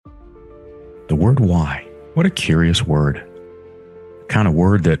word why. What a curious word. The kind of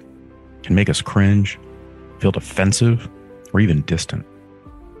word that can make us cringe, feel defensive, or even distant.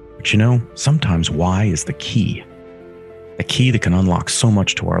 But you know, sometimes why is the key. The key that can unlock so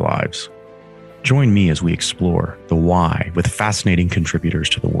much to our lives. Join me as we explore the why with fascinating contributors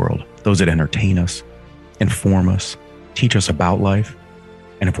to the world. Those that entertain us, inform us, teach us about life,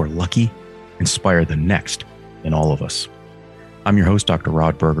 and if we're lucky, inspire the next in all of us. I'm your host, Dr.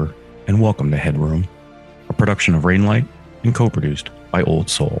 Rod Berger, and welcome to HeadRoom, a production of Rainlight and co-produced by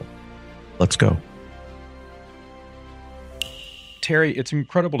Old Soul. Let's go. Terry, it's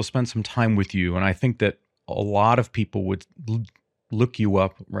incredible to spend some time with you, and I think that a lot of people would look you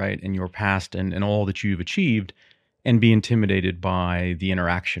up, right, in your past and all that you've achieved and be intimidated by the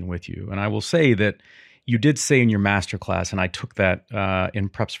interaction with you. And I will say that you did say in your masterclass, and I took that in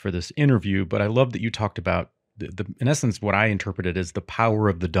preps for this interview, but I love that you talked about in essence, what I interpreted as the power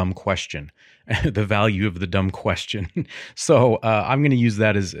of the dumb question, the value of the dumb question. So I'm going to use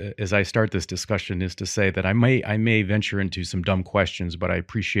that as I start this discussion, is to say that I may venture into some dumb questions, but I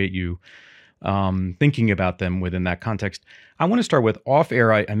appreciate you thinking about them within that context. I want to start with off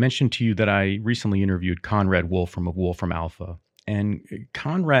air. I mentioned to you that I recently interviewed Conrad Wolf from Wolfram Alpha, and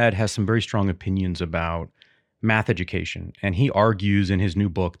Conrad has some very strong opinions about math education. And he argues in his new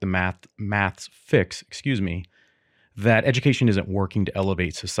book, The Math's Fix, that education isn't working to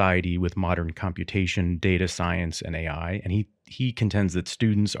elevate society with modern computation, data science, and AI. And he contends that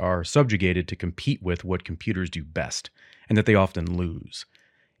students are subjugated to compete with what computers do best, and that they often lose.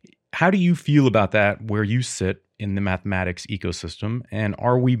 How do you feel about that, where you sit in the mathematics ecosystem? And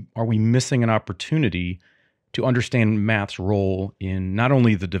are we missing an opportunity to understand math's role in not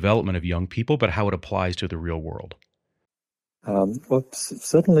only the development of young people, but how it applies to the real world? Well,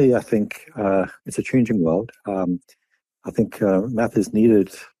 certainly I think it's a changing world. I think math is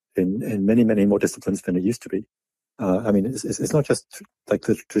needed in many, many more disciplines than it used to be. I mean, it's not just like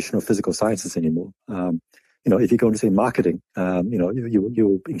the traditional physical sciences anymore. If you go into, say, marketing,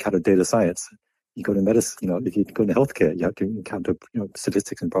 you encounter data science. You go to medicine, if you go into healthcare, you have to encounter,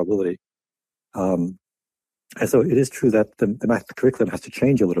 statistics and probability. And so it is true that the math curriculum has to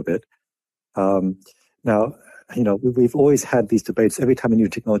change a little bit. Now, we've always had these debates every time a new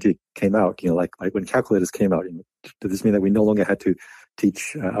technology came out, like when calculators came out. Does this mean that we no longer had to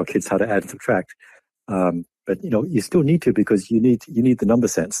teach our kids how to add and subtract? But you still need to, because you need the number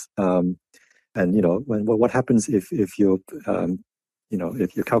sense. And what happens if your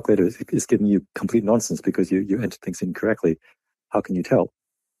calculator is giving you complete nonsense because you enter things incorrectly? How can you tell?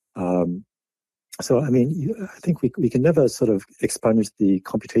 So, I mean, I think we can never sort of expunge the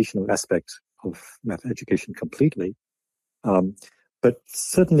computational aspect of math education completely. But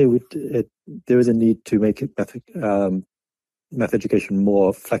certainly there is a need to make math education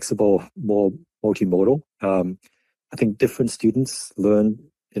more flexible, more multimodal. I think different students learn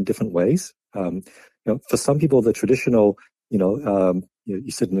in different ways. For some people, the traditional, you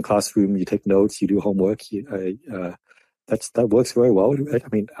sit in the classroom, you take notes, you do homework, that works very well. I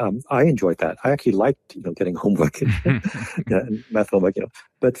mean, I enjoyed that. I actually liked, getting homework and math homework.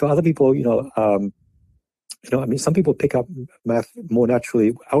 But for other people, I mean, some people pick up math more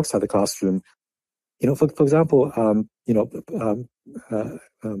naturally outside the classroom. For example,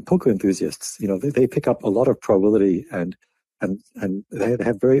 poker enthusiasts, they pick up a lot of probability and they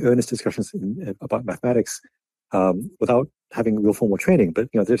have very earnest discussions about mathematics without having real formal training. But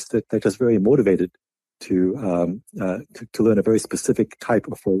they're just very motivated to learn a very specific type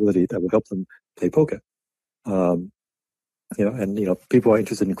of probability that will help them play poker. People are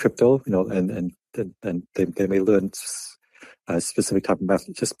interested in crypto, and they may learn a specific type of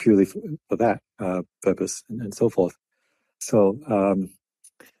math just purely for that purpose and so forth. So,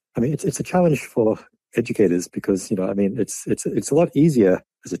 I mean, it's a challenge for educators because, it's a lot easier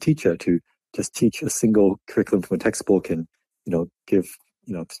as a teacher to just teach a single curriculum from a textbook and, give,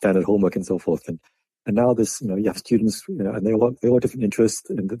 standard homework and so forth. And now this, you have students, and they all have different interests,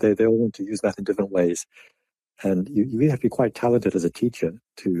 and they all want to use math in different ways. And you really have to be quite talented as a teacher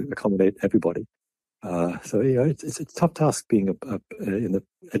to accommodate everybody. So it's a tough task being in the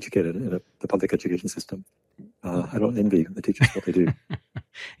educator in the public education system. I don't envy the teachers what they do.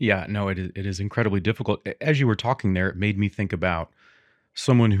 Yeah, no, it is incredibly difficult. As you were talking there, it made me think about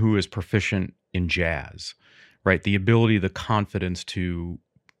someone who is proficient in jazz, right? The ability, the confidence to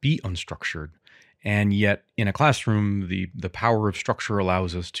be unstructured. And yet in a classroom, the power of structure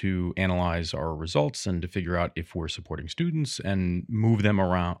allows us to analyze our results and to figure out if we're supporting students and move them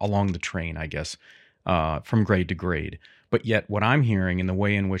along the train, I guess, from grade to grade. But yet what I'm hearing in the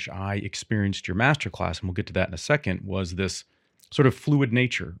way in which I experienced your masterclass, and we'll get to that in a second, was this sort of fluid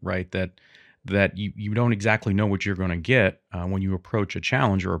nature, right? That that you don't exactly know what you're going to get when you approach a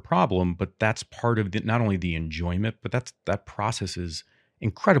challenge or a problem, but that's part of not only the enjoyment, but that process is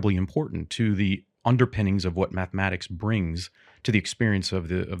incredibly important to the underpinnings of what mathematics brings to the experience of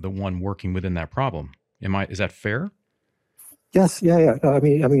the one working within that problem. Is that fair? Yes, yeah, yeah. No, I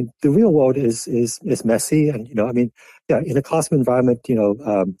mean, the real world is messy, and yeah, in a classroom environment,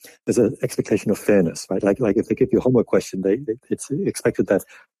 there's an expectation of fairness, right? Like if they give you a homework question, it's expected that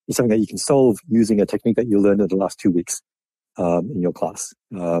it's something that you can solve using a technique that you learned in the last 2 weeks in your class.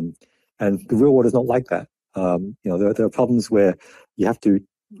 And the real world is not like that. There are problems where you have to,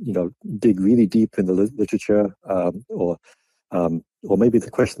 dig really deep in the literature, or maybe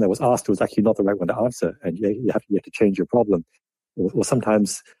the question that was asked was actually not the right one to answer, and you have to change your problem. Or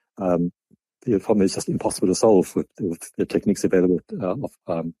sometimes the problem is just impossible to solve with the techniques available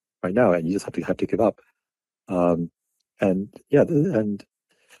right now, and you just have to give up. And yeah, and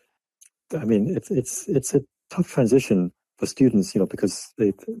I mean, it's a tough transition for students, because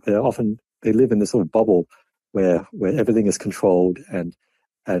they live in this sort of bubble where everything is controlled, and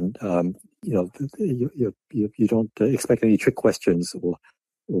you don't expect any trick questions or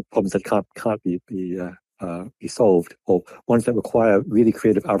problems that can't be solved, or ones that require really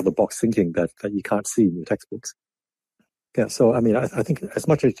creative out of the box thinking that you can't see in your textbooks. Yeah, so I mean, I think as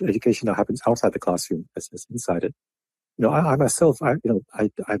much education now happens outside the classroom as inside it. I myself,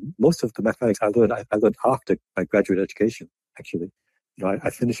 most of the mathematics I learned after my graduate education. Actually, I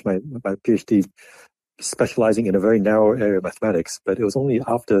finished my PhD specializing in a very narrow area of mathematics, but it was only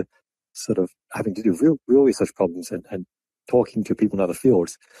after sort of having to do real research problems and talking to people in other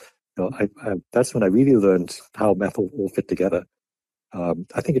fields. That's when I really learned how math all fit together.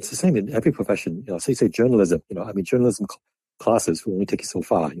 I think it's the same in every profession. Say journalism. Journalism classes will only take you so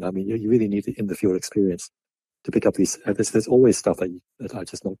far. You really need the in the field experience to pick up these. There's always stuff that are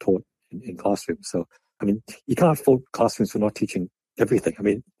just not taught in classrooms. So you can't fault classrooms for not teaching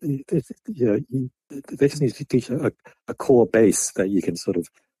everything. They just need to teach a core base that you can sort of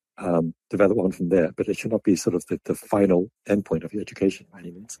develop on from there, but it should not be sort of the final endpoint of your education by any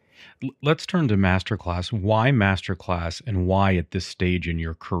means. Let's turn to masterclass. Why masterclass, and why at this stage in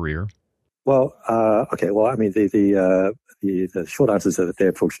your career? Well, okay. Well, I mean, the short answer is that they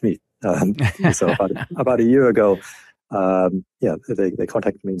approached me. So about a year ago, they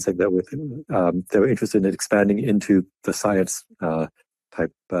contacted me and said that they were interested in expanding into the science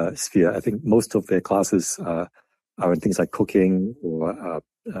type sphere. I think most of their classes are in things like cooking or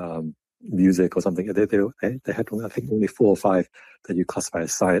music or something. They had, I think, only 4 or 5 that you classify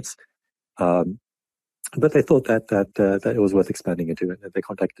as science. But they thought that it was worth expanding into, and they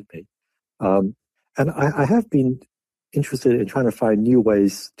contacted me. And I have been interested in trying to find new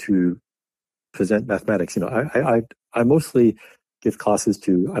ways to present mathematics. I mostly give classes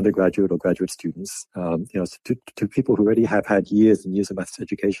to undergraduate or graduate students, to people who already have had years and years of maths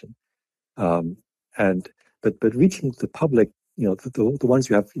education. But reaching the public, the ones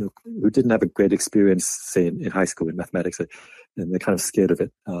who have, who didn't have a great experience, say in high school in mathematics, and they're kind of scared of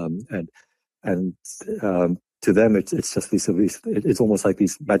it. And to them, it's just it's almost like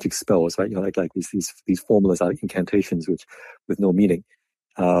these magic spells, right? Like these formulas are incantations with no meaning.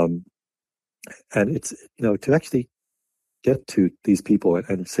 And it's, to actually get to these people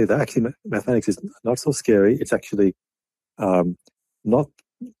and say that actually mathematics is not so scary. It's actually not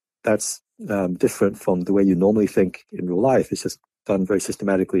that's different from the way you normally think in real life. It's just done very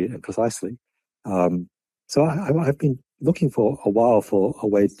systematically and precisely. So I've been looking for a while for a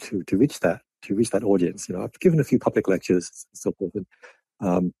way to reach that audience. I've given a few public lectures and so forth, and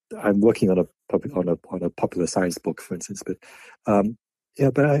I'm working on a popular science book, for instance. But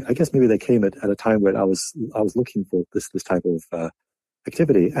but I guess maybe they came at a time when I was looking for this type of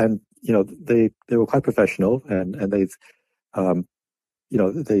activity, and they were quite professional, and they've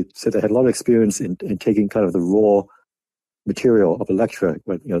they said they had a lot of experience in taking kind of the raw material of a lecture.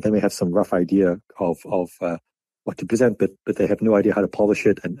 When they may have some rough idea of what to present, but they have no idea how to polish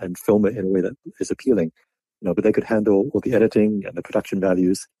it and film it in a way that is appealing. But they could handle all the editing and the production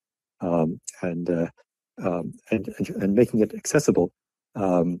values, and making it accessible.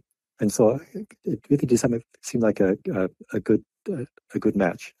 And so it really did seem like a good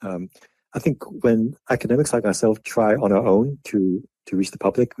match. I think when academics like myself try on our own to reach the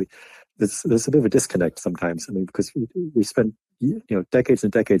public, there's a bit of a disconnect sometimes. Because we spent decades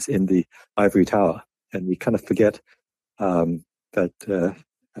and decades in the ivory tower, and we kind of forget that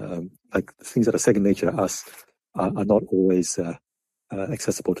like things that are second nature to us are not always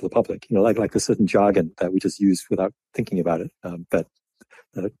accessible to the public. Like a certain jargon that we just use without thinking about it. That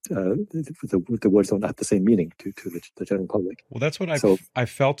the words don't have the same meaning to the general public. Well, that's what So I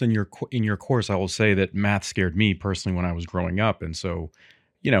felt in your course. I will say that math scared me personally when I was growing up, and so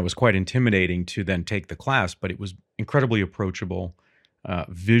it was quite intimidating to then take the class. But it was incredibly approachable,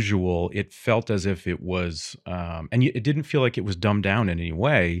 visual. It felt as if it was, and it didn't feel like it was dumbed down in any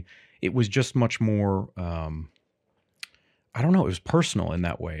way. It was just much more. I don't know. It was personal in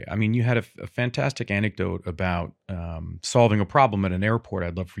that way. I mean, you had a fantastic anecdote about solving a problem at an airport.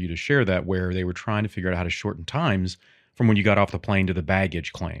 I'd love for you to share that, where they were trying to figure out how to shorten times from when you got off the plane to the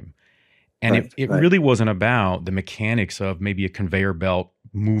baggage claim. And it right. really wasn't about the mechanics of maybe a conveyor belt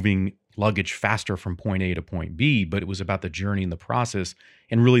moving luggage faster from point A to point B, but it was about the journey and the process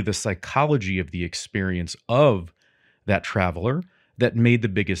and really the psychology of the experience of that traveler that made the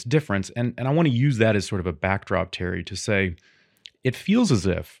biggest difference. And I want to use that as sort of a backdrop, Terry, to say it feels as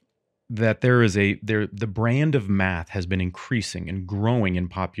if that the brand of math has been increasing and growing in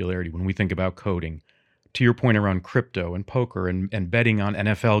popularity when we think about coding. To your point around crypto and poker and betting on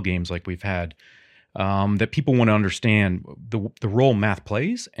NFL games like we've had, that people want to understand the role math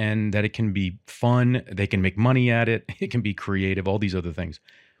plays and that it can be fun, they can make money at it, it can be creative, all these other things.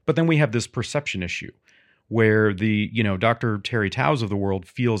 But then we have this perception issue where the Dr. Terry Taos of the world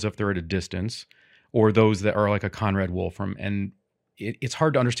feels if they're at a distance, or those that are like a Conrad Wolfram, and it's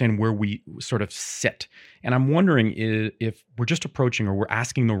hard to understand where we sort of sit. And I'm wondering if we're just approaching or we're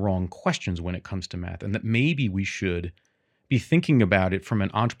asking the wrong questions when it comes to math, and that maybe we should be thinking about it from an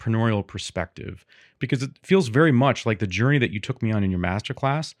entrepreneurial perspective, because it feels very much like the journey that you took me on in your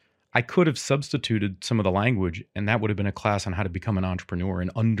masterclass. I could have substituted some of the language, and that would have been a class on how to become an entrepreneur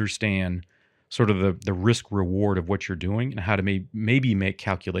and understand sort of the risk reward of what you're doing and how to maybe make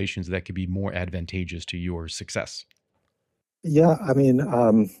calculations that could be more advantageous to your success. Yeah, I mean,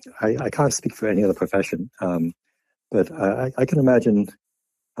 I can't speak for any other profession, but I can imagine.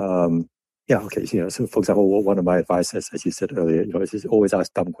 Yeah, okay. So for example, one of my advice, as you said earlier, is always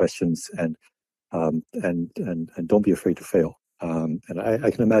ask dumb questions and don't be afraid to fail. And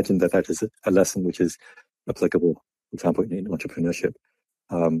I can imagine that is a lesson which is applicable, for example, in entrepreneurship.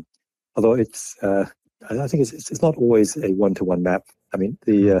 Although I think it's not always a one-to-one map. I mean,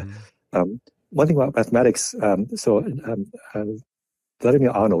 one thing about mathematics.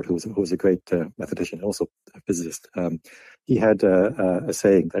 Vladimir Arnold, who was a great mathematician and also a physicist, he had a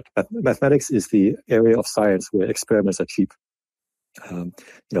saying that mathematics is the area of science where experiments are cheap.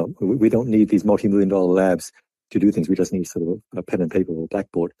 We don't need these multi-million-dollar labs to do things. We just need sort of a pen and paper or a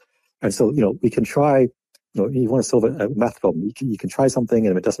blackboard. And so, we can try. You want to solve a math problem. You can try something,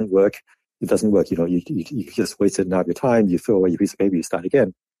 and if it doesn't work, it doesn't work. You just wasted an hour of your time. You throw away your piece of paper. You start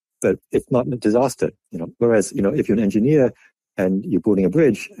again. But it's not a disaster. Whereas if you're an engineer and you're building a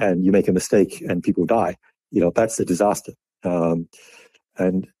bridge and you make a mistake and people die, that's a disaster. And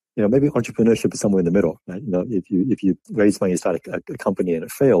maybe entrepreneurship is somewhere in the middle. Right? If you raise money and start a company and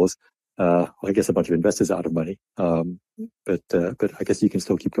it fails, I guess a bunch of investors are out of money. But I guess you can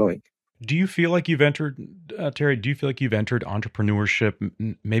still keep going. Do you feel like you've entered, Terry? Do you feel like you've entered entrepreneurship,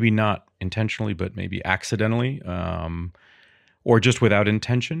 maybe not intentionally, but maybe accidentally, or just without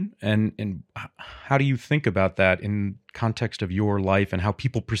intention? And how do you think about that in context of your life and how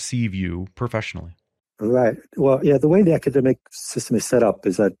people perceive you professionally? Right. Well, yeah. The way the academic system is set up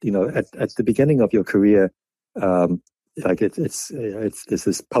is that at the beginning of your career, it's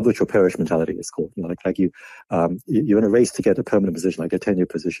this publish or perish mentality. It's called. You're in a race to get a permanent position, like a tenure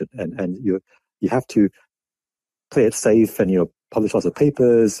position, and you have to play it safe and publish lots of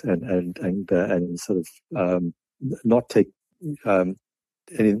papers and sort of not take do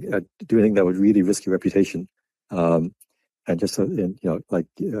anything that would really risk your reputation, and just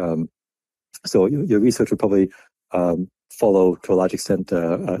so your research would probably follow to a large extent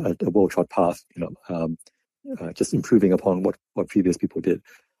a well-trod path, just improving upon what previous people did.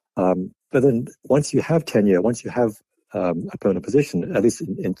 But then once you have tenure, once you have a permanent position, at least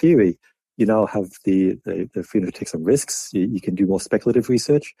in theory, you now have the freedom to take some risks. You can do more speculative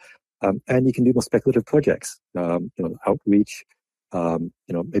research, and you can do more speculative projects. Outreach,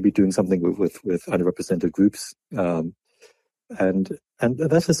 maybe doing something with underrepresented groups, and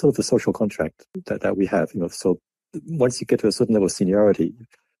that's just sort of the social contract that we have. So once you get to a certain level of seniority,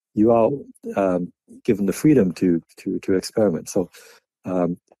 you are given the freedom to experiment. So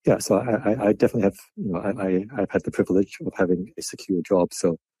so I definitely have I've had the privilege of having a secure job.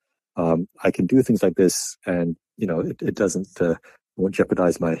 So I can do things like this, and it won't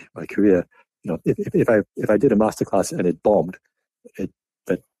jeopardize my career. If I did a masterclass and it bombed,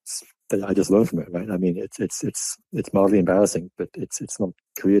 but I just learned from it, right? I mean, it's mildly embarrassing, but it's not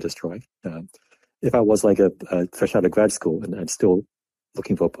career destroying. If I was like a fresh out of grad school and still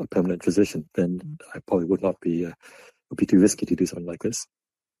looking for a permanent position, then I probably would would be too risky to do something like this.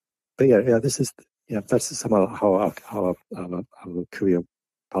 But that's somehow how our career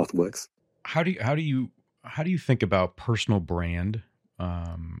path works. How do you think about personal brand?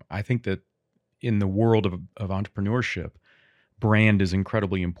 I think that in the world of entrepreneurship, brand is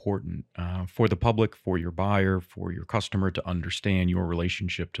incredibly important for the public, for your buyer, for your customer to understand your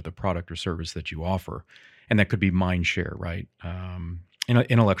relationship to the product or service that you offer. And that could be mind share, right?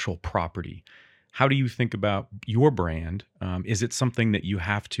 Intellectual property. How do you think about your brand? Is it something that you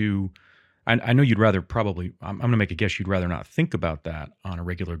have to? I know you'd rather probably, I'm going to make a guess, you'd rather not think about that on a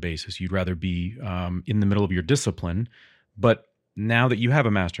regular basis. You'd rather be in the middle of your discipline. But now that you have a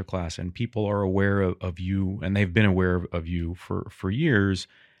masterclass and people are aware of you and they've been aware of you for years,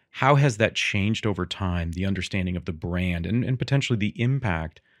 how has that changed over time, the understanding of the brand and potentially the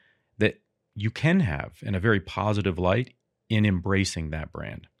impact that you can have in a very positive light in embracing that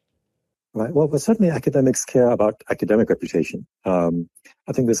brand? Right. Well, certainly academics care about academic reputation. I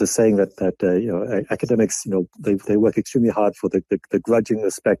think there's a saying that academics, they work extremely hard for the grudging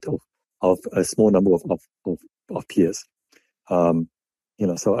respect of a small number of peers. So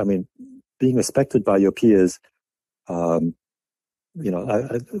I mean, being respected by your peers, often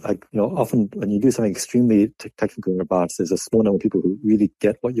when you do something extremely technical and advanced, there's a small number of people who really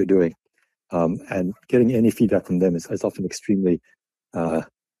get what you're doing, and getting any feedback from them is often extremely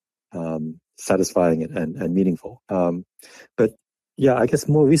satisfying and meaningful. But yeah, I guess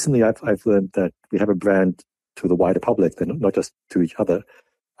more recently I've learned that we have a brand to the wider public, and not just to each other.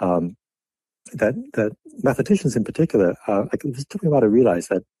 That mathematicians in particular, it just took me a while to realize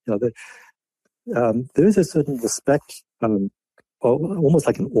that there is a certain respect, or almost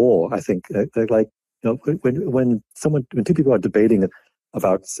like an awe. I think they're like, when two people are debating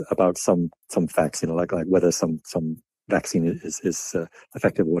about some facts, like whether some vaccine is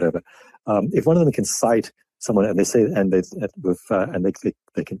effective or whatever. If one of them can cite someone and they say they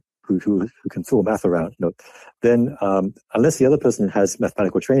can who can throw math around, then unless the other person has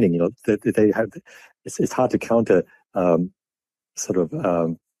mathematical training, they have it's hard to counter sort of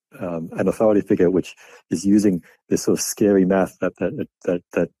an authority figure which is using this sort of scary math that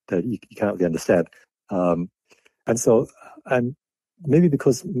you can't really understand. And maybe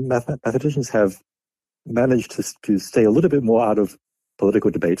because mathematicians have managed to stay a little bit more out of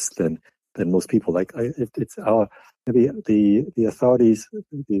political debates than most people. Like it's our maybe the authorities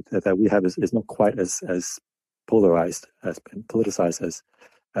that we have is not quite as polarized and politicized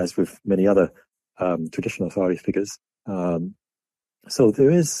as with many other traditional authority figures. So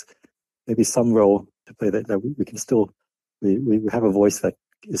there is maybe some role to play that we can still we have a voice that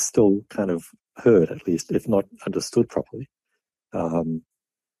is still kind of heard, at least if not understood properly.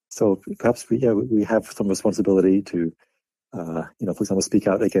 So perhaps we have some responsibility to, for example, speak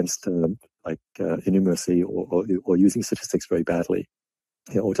out against innumeracy or using statistics very badly,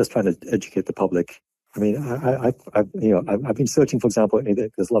 or just trying to educate the public. I mean, I've been searching, for example,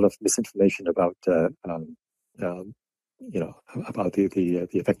 there's a lot of misinformation about about the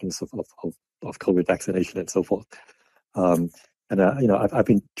effectiveness of COVID vaccination and so forth. I've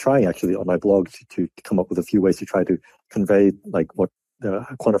been trying actually on my blog to come up with a few ways to try to convey what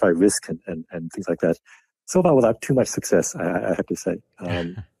quantify risk and things like that. So far, without too much success, I have to say.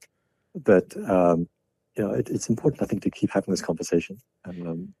 But it's important, I think, to keep having this conversation.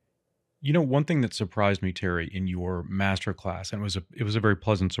 And, one thing that surprised me, Terry, in your masterclass, and it was a very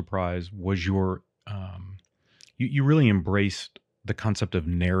pleasant surprise, was your you really embraced the concept of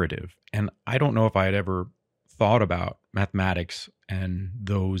narrative. And I don't know if I had ever thought about mathematics and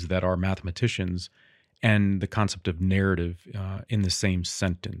those that are mathematicians and the concept of narrative in the same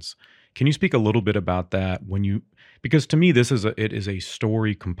sentence. Can you speak a little bit about that because to me, it is a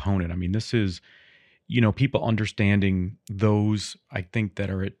story component. I mean, this is, people understanding those, I think, that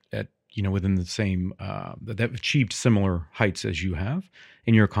are at within the same, that have achieved similar heights as you have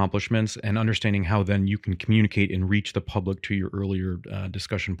in your accomplishments, and understanding how then you can communicate and reach the public, to your earlier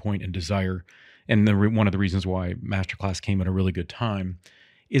discussion point and desire. And one of the reasons why Masterclass came at a really good time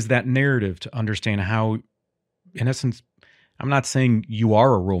is that narrative, to understand how, in essence, I'm not saying you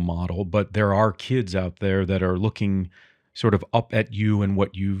are a role model, but there are kids out there that are looking sort of up at you and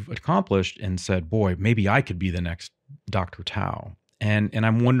what you've accomplished and said, boy, maybe I could be the next Dr. Tao. And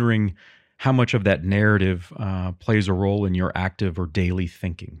I'm wondering how much of that narrative plays a role in your active or daily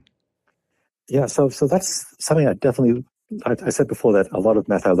thinking. Yeah, so that's something I said before that a lot of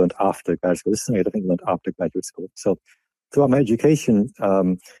math I learned after graduate school. This is something I definitely learned after graduate school. So throughout my education,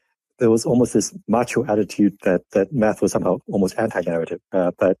 there was almost this macho attitude that math was somehow almost anti-narrative.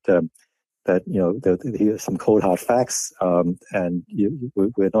 That that here's some cold hard facts, and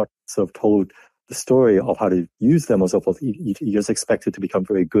we're not sort of told the story of how to use them or so forth. You just expected to become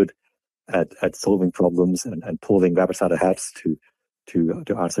very good at solving problems and pulling rabbits out of hats to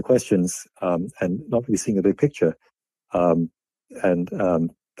answer questions, and not really seeing the big picture. Like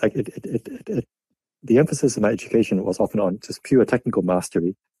the emphasis in my education was often on just pure technical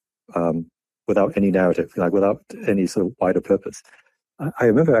mastery, without any narrative, like without any sort of wider purpose. I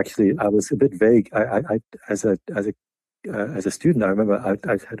remember actually I was a bit vague. As a student, I remember I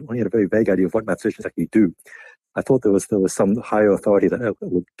had only had a very vague idea of what mathematicians actually do. I thought there was some higher authority that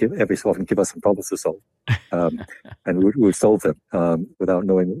would every so often give us some problems to solve, and we would solve them without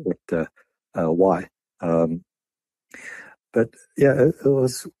knowing why. But yeah, it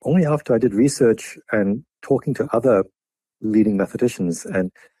was only after I did research and talking to other leading mathematicians,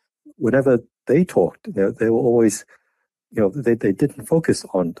 and whenever they talked, they were always, they didn't focus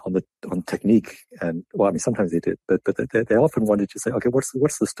on technique, and well, I mean sometimes they did, but they often wanted to say, okay,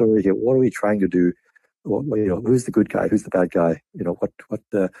 what's the story here? What are we trying to do? Who's the good guy? Who's the bad guy?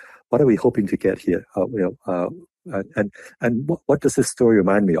 What are we hoping to get here? And what does this story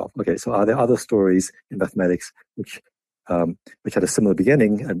remind me of? Okay, so are there other stories in mathematics which had a similar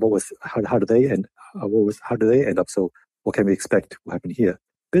beginning, and how do they end? How do they end up? So what can we expect will happen here?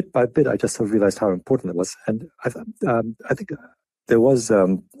 Bit by bit, I just sort of realized how important it was, and I think there was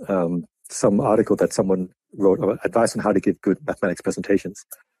some article that someone wrote about advice on how to give good mathematics presentations,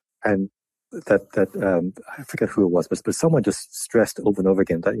 and that I forget who it was, but someone just stressed over and over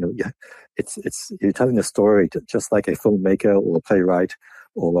again that it's you're telling a story just like a filmmaker or a playwright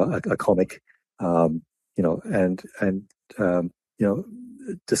or a comic,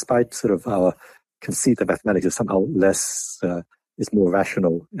 despite sort of our conceit that mathematics is somehow is more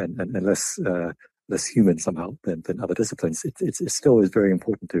rational and less human somehow than other disciplines. It still is very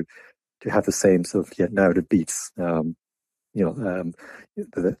important to have the same sort of narrative beats.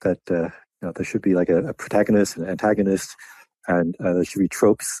 There should be like a protagonist and an antagonist, and there should be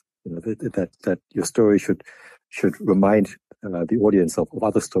tropes. That your story should remind the audience of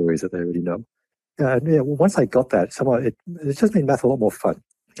other stories that they already know. Once I got that, somehow it just made math a lot more fun.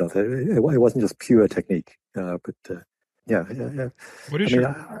 It wasn't just pure technique, but yeah. What is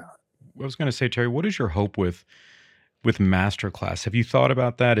I was going to say, Terry, what is your hope with Masterclass? Have you thought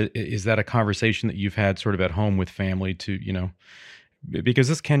about that? Is that a conversation that you've had sort of at home with family because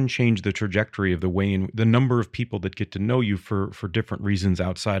this can change the trajectory of the way in the number of people that get to know you for different reasons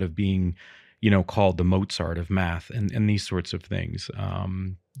outside of being, called the Mozart of math and these sorts of things.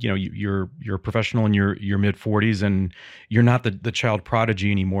 You're a professional in your mid 40s, and you're not the child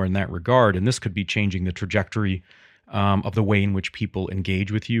prodigy anymore in that regard. And this could be changing the trajectory of the way in which people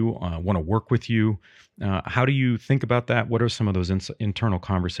engage with you, want to work with you. How do you think about that? What are some of those internal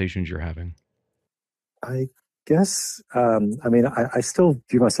conversations you're having? I guess, I still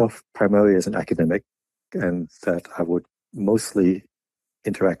view myself primarily as an academic, and that I would mostly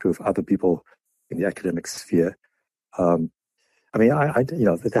interact with other people in the academic sphere. There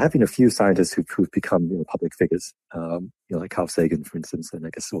have been a few scientists who've become public figures, like Carl Sagan, for instance, and I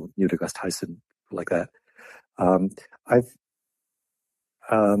guess Neil deGrasse Tyson, like that. I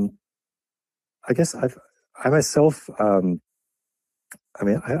myself, I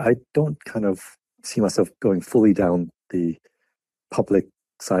don't kind of see myself going fully down the public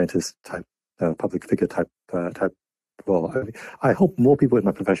scientist type, public figure type role. I hope more people in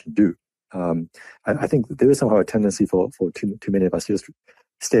my profession do. I think there is somehow a tendency for too many of us to just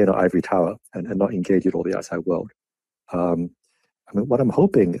stay in our ivory tower and not engage with all the outside world. What I'm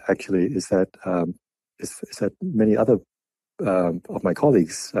hoping actually is that many other of my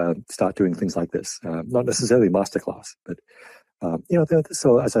colleagues start doing things like this, not necessarily masterclass, but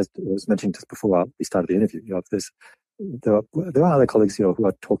so as I was mentioning just before we started the interview, there are other colleagues who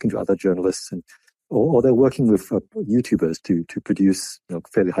are talking to other journalists, or they're working with YouTubers to produce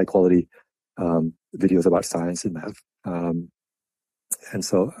fairly high quality videos about science and math. And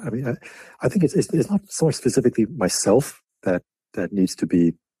so I think it's not so much specifically myself that needs to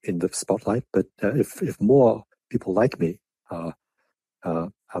be in the spotlight, but if more people like me are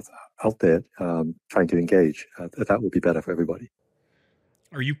out there trying to engage, that would be better for everybody.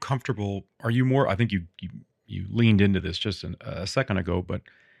 Are you comfortable? Are you more? I think you leaned into this just a second ago, but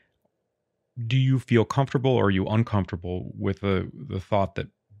do you feel comfortable, or are you uncomfortable with the thought that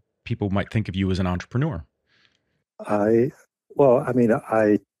people might think of you as an entrepreneur?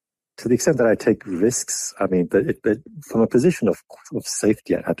 To the extent that I take risks, but from a position of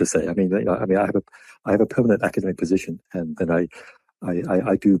safety, I have to say. I have a permanent academic position, and then I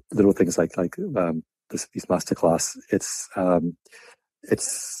do little these masterclass.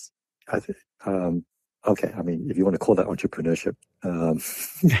 I think, okay, I mean, if you want to call that entrepreneurship,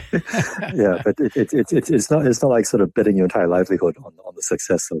 yeah, but it's not like sort of betting your entire livelihood on the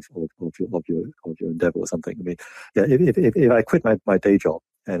success of your endeavor or something. I mean, yeah, if I quit my day job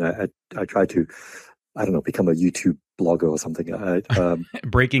and I try to, I don't know, become a YouTube blogger or something.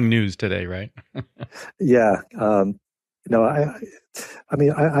 Breaking news today, right? Yeah. No, I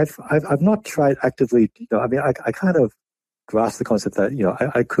mean, I've not tried actively. I mean, I kind of grasp the concept that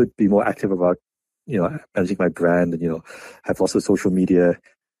I could be more active about managing my brand and have lots of social media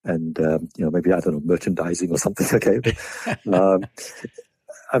and maybe I don't know, merchandising or something. Okay, but,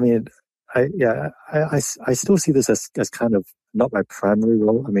 I mean, I still see this as kind of not my primary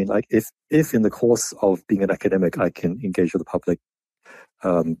role. I mean, like if in the course of being an academic I can engage with the public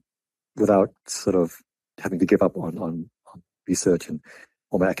um, without sort of having to give up on research and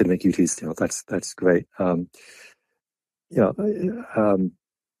all my academic duties, that's great. You know,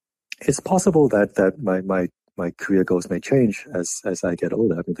 it's possible that my career goals may change as I get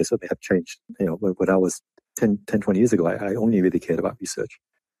older. I mean, they certainly have changed. When I was 20 years ago, I only really cared about research.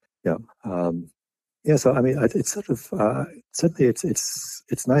 Yeah. Yeah. So, I mean, it's sort of, certainly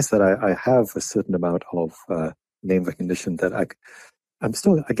it's nice that I have a certain amount of name recognition that I'm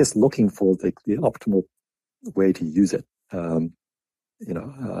still, I guess, looking for the optimal way to use it. So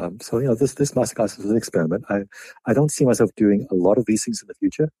this masterclass is an experiment. I don't see myself doing a lot of these things in the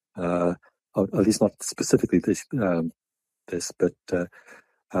future, or at least not specifically this. But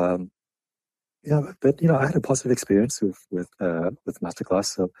yeah, but I had a positive experience with masterclass.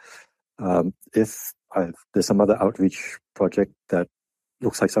 So if there's some other outreach project that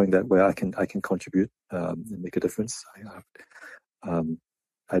looks like something where I can contribute and make a difference,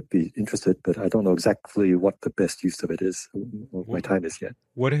 I'd be interested, but I don't know exactly what the best use of it is, or my time is yet.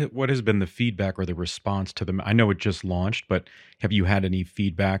 What has been the feedback or the response to them? I know it just launched, but have you had any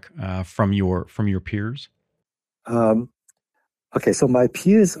feedback from your peers? Okay, so my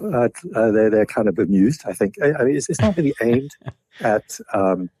peers, they're kind of amused. I think. I mean, it's not really aimed at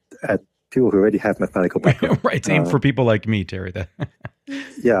people who already have mathematical background. Right, it's aimed for people like me, Terry.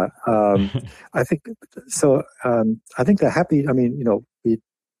 Yeah, I think so. I think they're happy. I mean,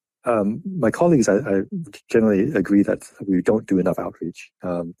 my colleagues, I generally agree that we don't do enough outreach,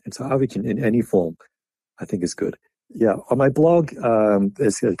 and so outreach in any form, I think, is good. Yeah, on my blog,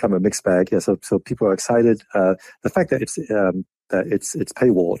 it's kind of a mixed bag. Yeah, so people are excited. The fact that it's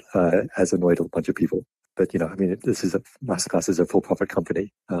paywalled has annoyed a bunch of people. But I mean, Masterclass is a for-profit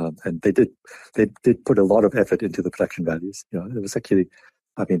company, and they did put a lot of effort into the production values. It was actually,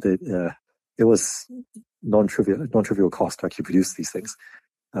 I mean, it was non-trivial cost to actually produce these things.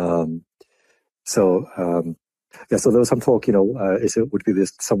 So there was some talk, would be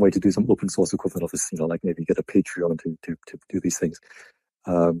this some way to do some open source equivalent of this, like maybe get a Patreon to do these things.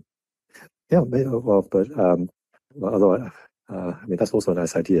 Although I mean that's also a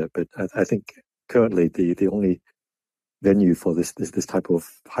nice idea, but I think currently the only venue for this type of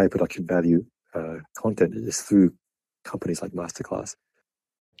high production value content is through companies like Masterclass.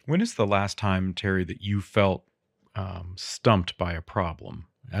 When is the last time, Terry, that you felt stumped by a problem?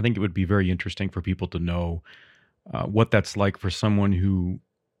 I think it would be very interesting for people to know what that's like for someone who,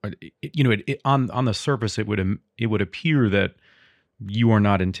 on the surface, it would appear that you are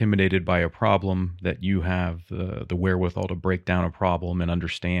not intimidated by a problem, that you have the wherewithal to break down a problem and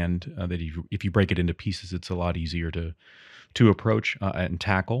understand that if you break it into pieces, it's a lot easier to approach and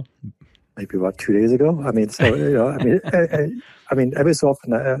tackle. Maybe about 2 days ago. I mean, so I mean, every so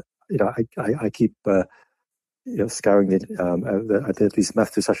often, I keep. Scouring these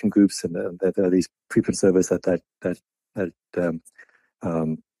math discussion groups, and there are these preprint servers that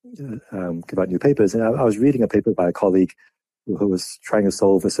give out new papers. And I was reading a paper by a colleague who was trying to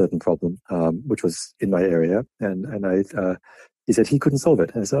solve a certain problem, which was in my area, and he said he couldn't solve it.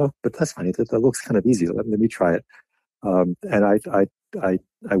 And I said, "Oh, but that's funny. That looks kind of easy. Let me try it." And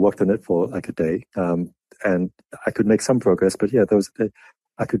I worked on it for like a day, and I could make some progress. But yeah,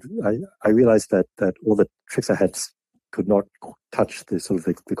 I realized that all the tricks I had could not touch the sort of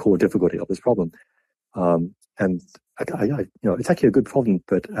the core difficulty of this problem. And it's actually a good problem,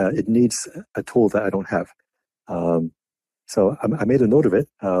 but it needs a tool that I don't have. So I made a note of it.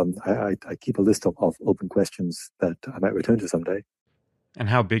 I keep a list of open questions that I might return to someday. And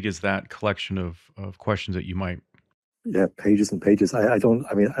how big is that collection of questions that you might? Yeah, pages and pages. I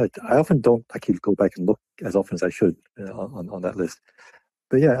often don't actually go back and look as often as I should on that list.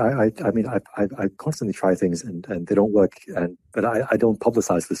 But yeah, I constantly try things and they don't work, but I don't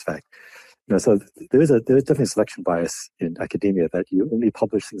publicize this fact. So there is definitely a selection bias in academia that you only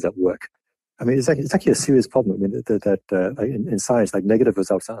publish things that work. I mean, it's actually a serious problem. I mean, like in science, like negative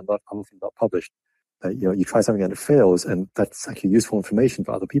results are not often not published. You try something and it fails, and that's actually useful information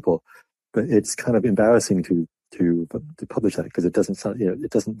for other people. But it's kind of embarrassing to publish that because it doesn't sound, it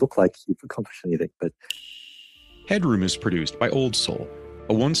doesn't look like you've accomplished anything. But HeadRoom is produced by Old Soul,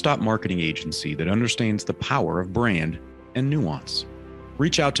 a one-stop marketing agency that understands the power of brand and nuance.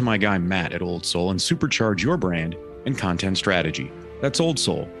 Reach out to my guy Matt at Old Soul and supercharge your brand and content strategy. That's Old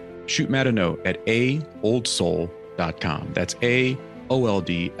Soul. Shoot Matt a note at aoldsoul.com. That's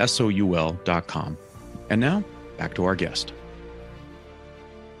AOLDSOUL.com. And now, back to our guest.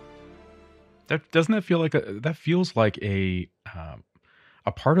 Doesn't that feel like that feels like a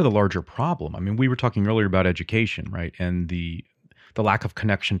part of the larger problem? I mean, we were talking earlier about education, right? And the lack of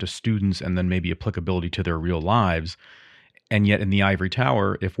connection to students and then maybe applicability to their real lives. And yet in the ivory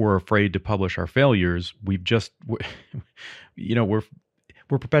tower, if we're afraid to publish our failures, we're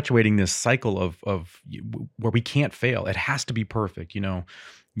perpetuating this cycle of where we can't fail. It has to be perfect, in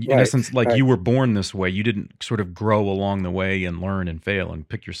essence, like you were born this way. You didn't sort of grow along the way and learn and fail and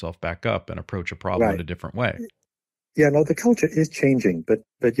pick yourself back up and approach a problem in a different way. Yeah, no, the culture is changing, but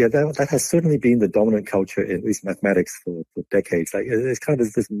yeah, that has certainly been the dominant culture in at least mathematics for decades. Like it's kind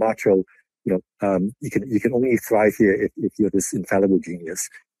of this macho, you can only thrive here if you're this infallible genius.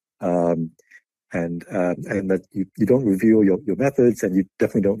 And that you don't reveal your methods, and you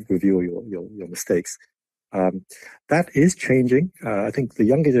definitely don't reveal your mistakes. That is changing. I think the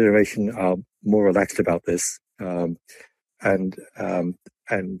younger generation are more relaxed about this, and I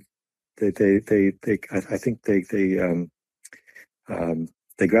think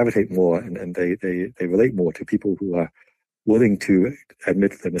they gravitate more and they relate more to people who are willing to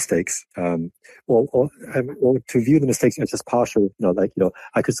admit their mistakes, or to view the mistakes as just partial.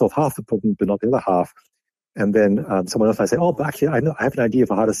 I could solve half the problem, but not the other half. And then someone else might say, "Oh, but actually, I have an idea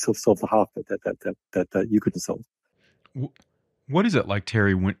for how to solve the half that you couldn't solve." What is it like,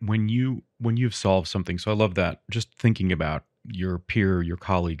 Terry, when you've solved something? So I love that. Just thinking about your peer, your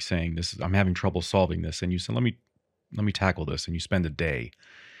colleague saying, I'm having trouble solving this, and you said, "Let me tackle this," and you spend a day.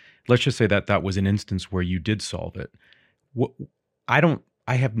 Let's just say that was an instance where you did solve it.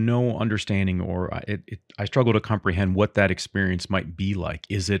 I have no understanding, or I struggle to comprehend what that experience might be like.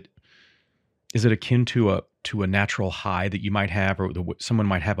 Is it akin to a natural high that you might have, or someone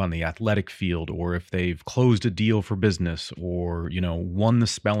might have on the athletic field, or if they've closed a deal for business, or won the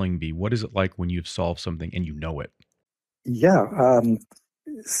spelling bee? What is it like when you've solved something and you know it? Yeah,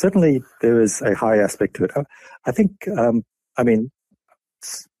 certainly there is a high aspect to it. I think,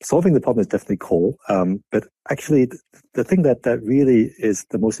 solving the problem is definitely cool. But actually, the thing that really is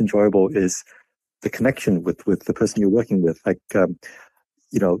the most enjoyable is the connection with the person you're working with. Like, the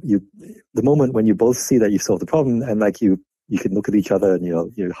moment when you both see that you solved the problem, and like you can look at each other and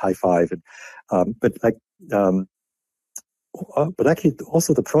you high five, and but actually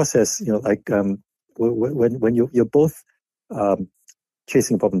also the process, when you're both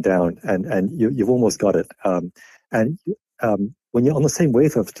chasing a problem down and you've almost got it, and when you're on the same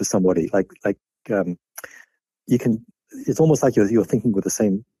wavelength to somebody, you can. It's almost like you're thinking with the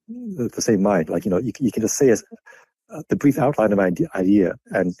same mind. Like you can just say the brief outline of an idea,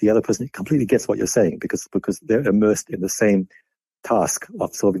 and the other person completely gets what you're saying because they're immersed in the same task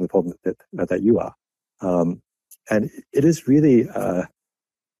of solving the problem that you are. And it is really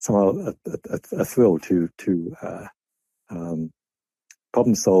somehow a thrill to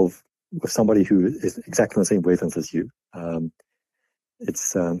problem solve with somebody who is exactly on the same wavelength as you.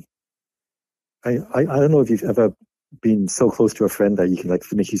 It's I don't know if you've ever been so close to a friend that you can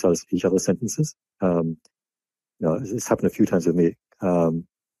finish each other's sentences. It's happened a few times with me, and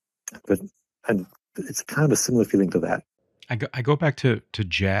it's kind of a similar feeling to that. I go back to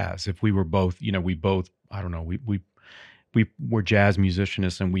jazz. If we were both, we both, I don't know, we were jazz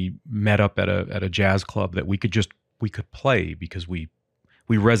musicians, and we met up at a jazz club that we could play because we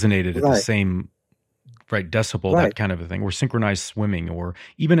resonated at the same decibel, that kind of a thing. Or synchronized swimming, or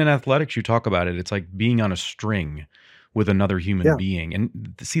even in athletics, you talk about it. It's like being on a string with another human being.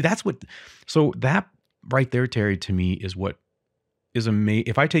 And see, so that right there, Terry, to me is what is amazing.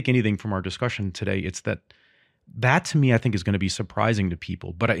 If I take anything from our discussion today, it's that to me, I think, is going to be surprising to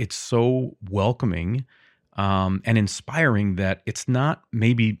people, but it's so welcoming and inspiring that it's not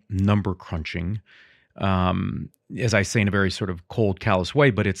maybe number crunching, as I say, in a very sort of cold, callous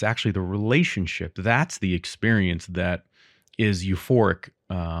way, but it's actually the relationship. That's the experience that is euphoric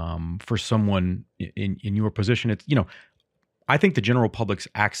for someone in your position. It's, I think the general public's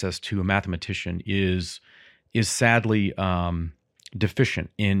access to a mathematician is sadly deficient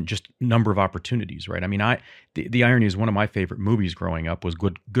in just number of opportunities, right? I mean, the irony is one of my favorite movies growing up was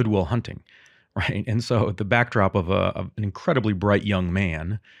Good Will Hunting. right? And so the backdrop of an incredibly bright young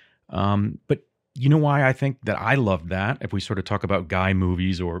man. But you know why I think that I love that, if we sort of talk about guy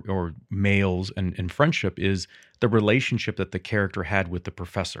movies or males and friendship, is the relationship that the character had with the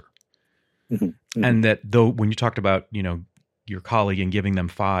professor. Hmm. Hmm. And that, though, when you talked about, your colleague and giving them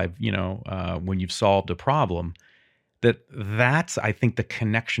five, when you've solved a problem, that's, I think, the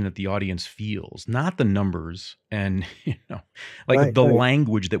connection that the audience feels, not the numbers and, like Right, the right.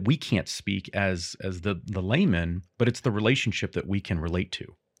 language that we can't speak as the layman, but it's the relationship that we can relate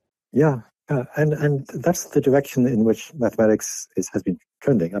to. Yeah, and that's the direction in which mathematics has been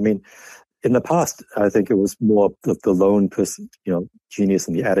trending. I mean, in the past, I think it was more the lone person, genius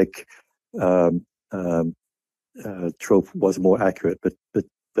in the attic um, um, trope was more accurate. But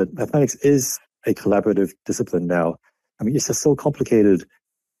mathematics is a collaborative discipline now. I mean, it's just so complicated,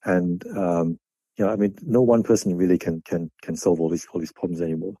 and I mean, no one person really can solve all these problems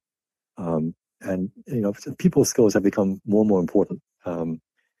anymore. And people's skills have become more and more important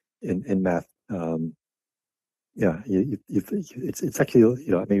in math. Yeah, it's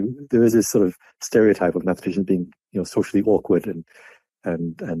actually, I mean, there is this sort of stereotype of mathematicians being socially awkward and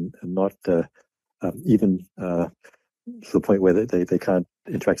not even to the point where they can't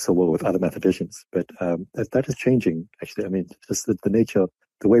interact so well with other mathematicians. But that is changing, actually. I mean, just the nature,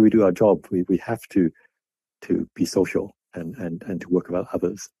 the way we do our job, we have to be social and to work with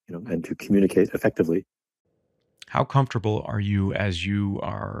others, and to communicate effectively. How comfortable are you as you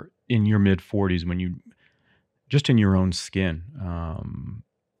are in your mid 40s, when you just in your own skin?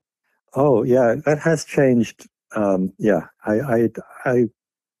 Oh yeah, that has changed. Yeah, I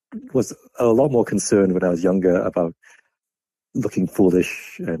was a lot more concerned when I was younger about looking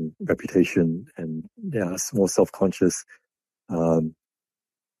foolish and reputation, and yeah, more self-conscious. Um,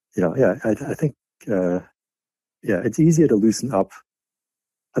 yeah, I think yeah, it's easier to loosen up.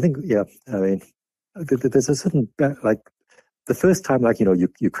 I think, yeah, I mean, there's a certain like the first time, like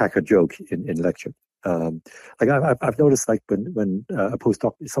you crack a joke in lecture. Um, like I've noticed, like when a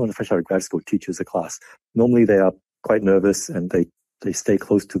postdoc, someone fresh out of grad school teaches a class, normally they are quite nervous and they stay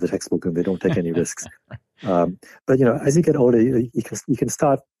close to the textbook and they don't take any risks. Um, but as you get older, you can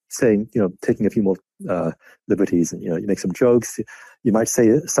start saying, taking a few more liberties, and you make some jokes. You might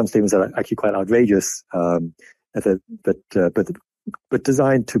say some statements that are actually quite outrageous, but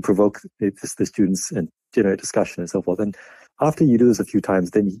designed to provoke the students and generate discussion and so forth. And after you do this a few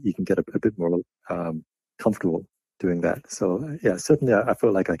times, then you can get a bit more comfortable doing that. So yeah, certainly I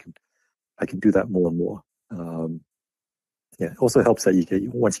feel like I can do that more and more. Yeah, it also helps that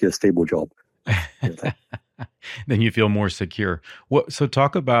once you get a stable job. That, Then you feel more secure. So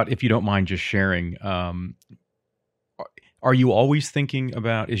talk about, if you don't mind just sharing, are you always thinking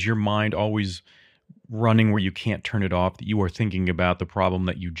about, is your mind always running where you can't turn it off, that you are thinking about the problem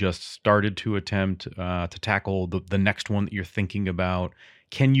that you just started to attempt to tackle, the next one that you're thinking about?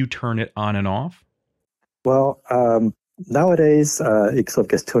 Can you turn it on and off? well, nowadays it sort of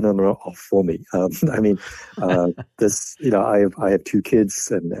gets turned on and off for me. I mean, there's I have two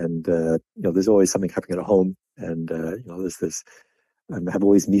kids, and there's always something happening at home, and there's this. I have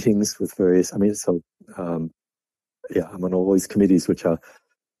always meetings with various. I mean, so um, yeah, I'm on all these committees which are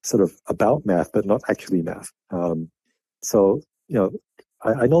sort of about math, but not actually math. So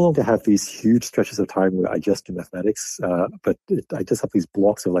I no longer have these huge stretches of time where I just do mathematics, but I just have these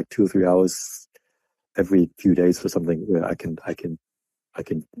blocks of like 2 or 3 hours every few days for something where I can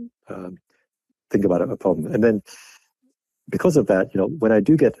um, think about a problem, and then because of that, when I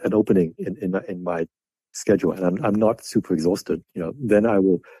do get an opening in my schedule and I'm not super exhausted, then I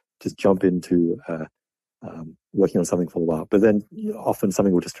will just jump into working on something for a while. But then often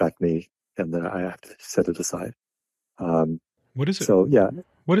something will distract me, and then I have to set it aside. Um, What is it? so yeah,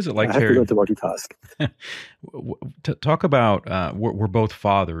 What is it like, I have to Terry? learn to multitask. To talk about, we're both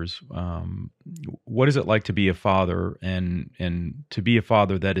fathers. What is it like to be a father, and to be a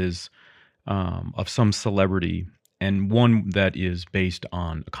father that is of some celebrity, and one that is based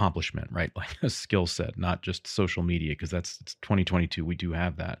on accomplishment, right? Like a skill set, not just social media, because it's 2022. We do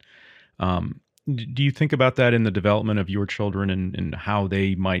have that. Um, do you think about that in the development of your children, and how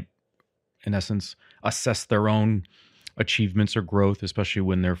they might, in essence, assess their own achievements or growth, especially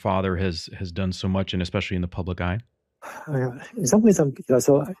when their father has done so much, and especially in the public eye? In some ways,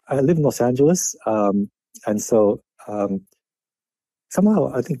 so I live in Los Angeles, and so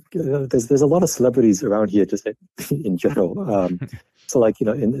somehow I think there's a lot of celebrities around here just in general. So like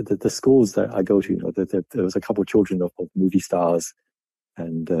in the schools that I go to, there was a couple of children of movie stars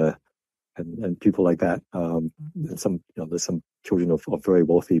and and people like that. And there's some children of very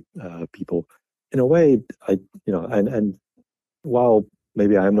wealthy people. In a way, and while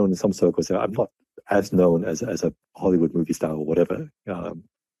maybe I am known in some circles. I'm not as known as a Hollywood movie star or whatever. I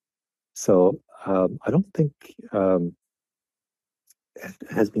don't think it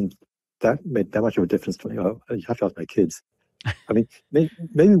has been that made that much of a difference to me. You have to ask my kids. I mean,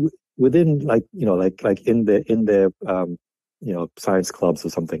 maybe within like in their science clubs or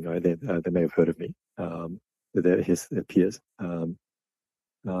something, right? They may have heard of me with their peers.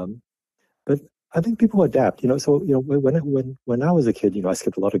 But I think people adapt. So when I was a kid, I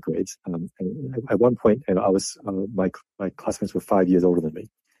skipped a lot of grades. And at one point, I was my classmates were 5 years older than me,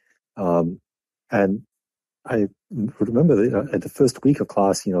 and I remember that, at the first week of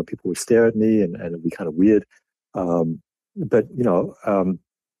class, people would stare at me and it'd be kind of weird. But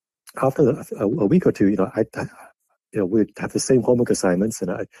after a week or two, we'd have the same homework assignments,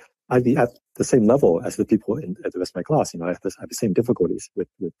 and I'd be at the same level as the people at the rest of my class. I have the same difficulties with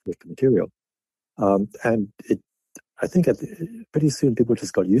the material, and I think pretty soon people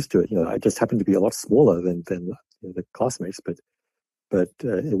just got used to it. I just happened to be a lot smaller than the classmates, but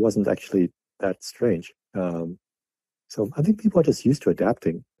it wasn't actually that strange. So I think people are just used to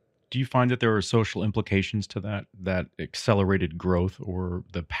adapting. Do you find that there are social implications to that accelerated growth or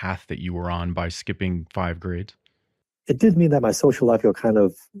the path that you were on by skipping 5 grades? It did mean that my social life got kind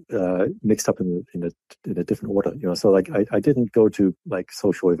of mixed up in a different order. So like I didn't go to like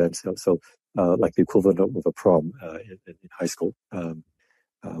social events. Like the equivalent of a prom in high school.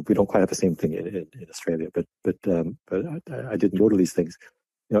 We don't quite have the same thing in Australia, but I didn't go to these things.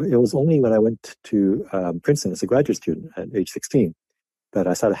 It was only when I went to Princeton as a graduate student at age 16 that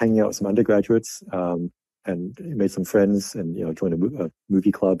I started hanging out with some undergraduates and made some friends and joined a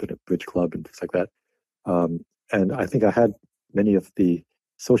movie club and a bridge club and things like that. And I think I had many of the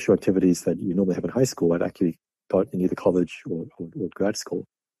social activities that you normally have in high school. I'd actually got in either college or grad school.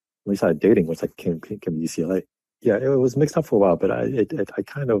 When we started dating, once I came to UCLA, yeah, it was mixed up for a while, but I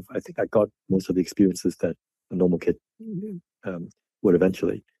think I got most of the experiences that a normal kid would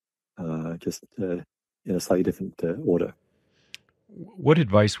eventually, just in a slightly different order. What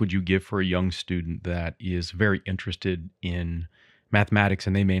advice would you give for a young student that is very interested in mathematics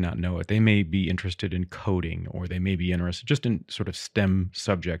and they may not know it? They may be interested in coding, or they may be interested just in sort of STEM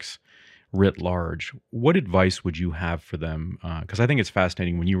subjects writ large. What advice would you have for them? Because I think it's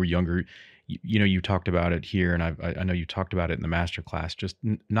fascinating. When you were younger, you talked about it here, and I know you talked about it in the master class, just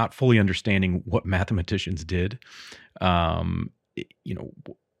not fully understanding what mathematicians did. I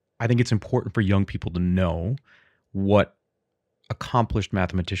think it's important for young people to know what accomplished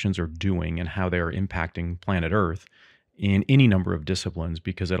mathematicians are doing and how they are impacting planet Earth in any number of disciplines,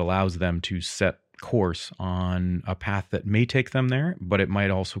 because it allows them to set course on a path that may take them there, but it might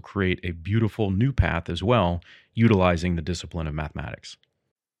also create a beautiful new path as well, utilizing the discipline of mathematics.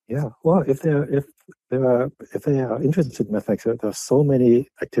 Yeah, well, if they are interested in mathematics, there are so many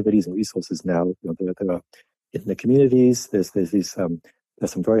activities and resources now. There are in the communities. There's some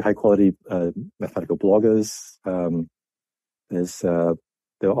very high quality mathematical bloggers. There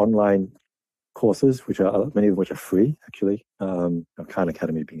are online courses, many of which are free, actually. Khan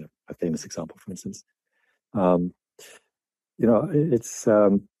Academy being a famous example, for instance. It's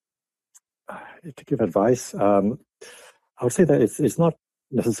to give advice. I would say that it's not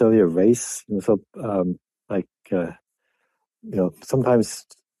necessarily a race. Sometimes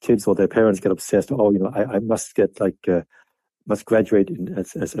kids or their parents get obsessed. I must get must graduate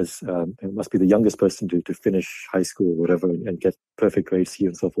must be the youngest person to finish high school or whatever and get perfect grades here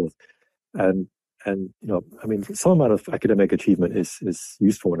and so forth. And some amount of academic achievement is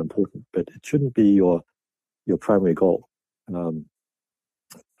useful and important, but it shouldn't be your primary goal. I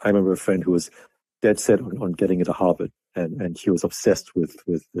remember a friend who was dead set on getting into Harvard, and she was obsessed with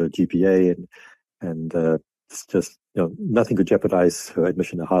the GPA and just nothing could jeopardize her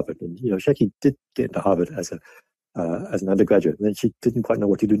admission to Harvard. And she actually did get into Harvard as an undergraduate, and then she didn't quite know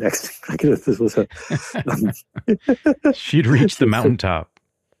what to do next. This was her. She'd reached the mountaintop.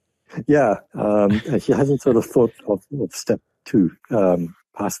 Yeah, and she hasn't sort of thought of step 2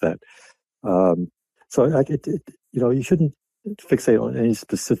 past that. You shouldn't fixate on any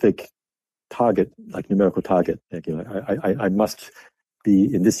specific target, like numerical target. I must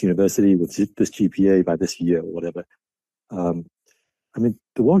be in this university with this GPA by this year or whatever. The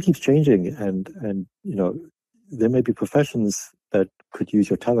world keeps changing, and there may be professions that could use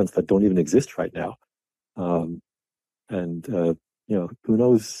your talents that don't even exist right now. Who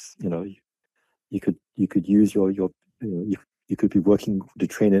knows? You could use you could be working to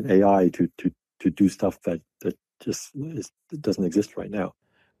train an AI to do stuff that just doesn't exist right now.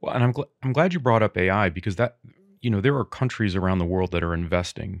 Well, and I'm glad you brought up AI, because that there are countries around the world that are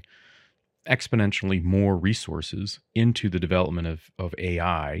investing exponentially more resources into the development of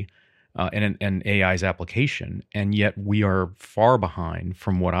AI and AI's application, and yet we are far behind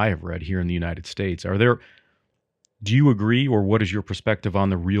from what I have read here in the United States. Do you agree, or what is your perspective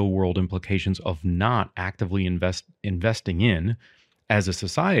on the real world implications of not actively investing in, as a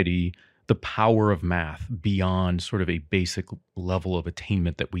society, the power of math beyond sort of a basic level of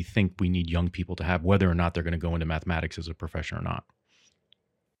attainment that we think we need young people to have, whether or not they're going to go into mathematics as a profession or not?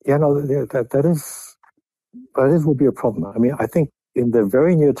 Yeah, no, that is will be a problem. I mean, I think in the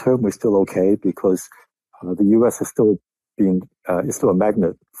very near term we're still okay because the U.S. is still a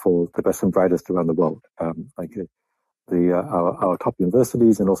magnet for the best and brightest around the world. Like our top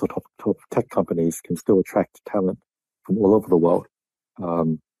universities and also top tech companies can still attract talent from all over the world.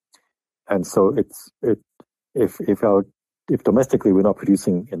 Um, and so if domestically we're not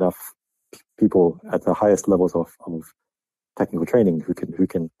producing enough people at the highest levels of technical training who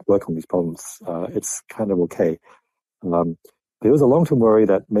can work on these problems, it's kind of okay. Um, there was a long-term worry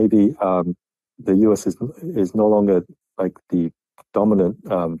that maybe the U.S. is no longer like the dominant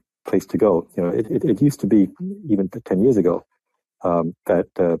place to go. You know, it used to be even 10 years ago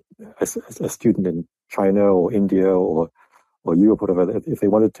that a student in China or India or Europe, whatever, if they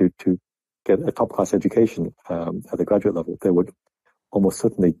wanted to get a top-class education at the graduate level, they would almost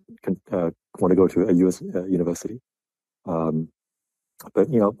certainly want to go to a U.S. University. Um, but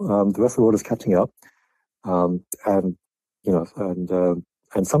the rest of the world is catching up, and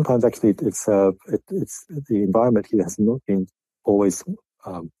and sometimes actually it's the environment here has not been always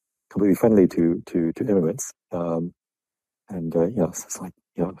completely friendly to immigrants, and it's like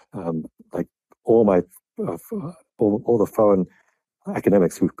like all my all the foreign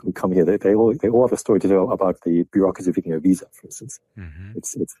academics who come here, they all have a story to tell about the bureaucracy of getting a visa, for instance. Mm-hmm.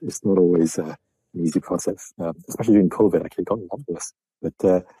 It's not always an easy process, especially during COVID. Actually, it got a lot worse.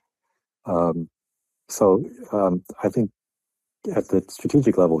 But I think at the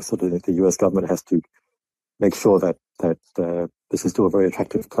strategic level, sort of the U.S. government has to make sure that this is still a very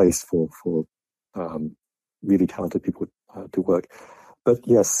attractive place for really talented people to work. But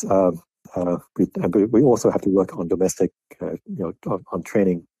yes, we also have to work on domestic, on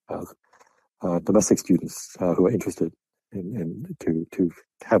training domestic students who are interested in to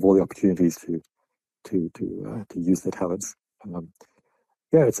have all the opportunities to use their talents.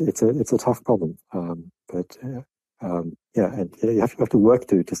 Yeah, it's a tough problem, but yeah, and you have to work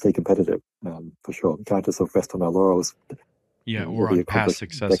to stay competitive, for sure. We can't just sort of rest on our laurels. Yeah, or on past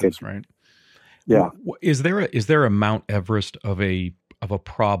successes, right? Yeah. Is there a Mount Everest of a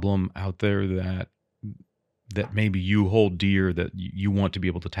problem out there that maybe you hold dear that you want to be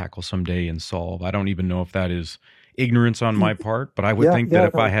able to tackle someday and solve? I don't even know if that is ignorance on my part, but I would think that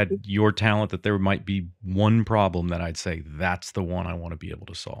if I had your talent, that there might be one problem that I'd say that's the one I want to be able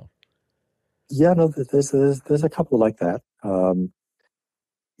to solve. Yeah, no, there's a couple like that.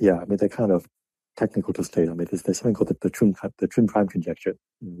 Yeah, I mean they're kind of technical to state. I mean there's something called the twin prime conjecture,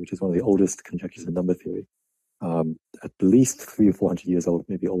 which is one of the oldest conjectures in number theory. At least 300 or 400 years old,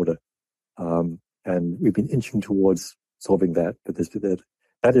 maybe older. And we've been inching towards solving that, but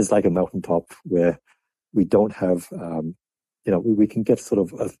that is like a mountaintop where we don't have, we can get sort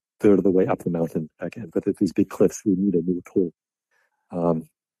of a third of the way up the mountain again, but at these big cliffs, we need a new tool.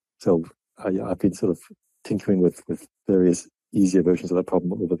 So I've been sort of tinkering with various easier versions of that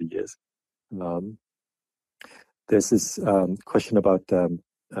problem over the years. There's this question about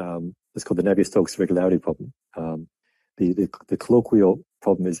it's called the Navier-Stokes regularity problem. The colloquial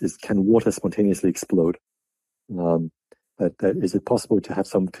problem is can water spontaneously explode? That is it possible to have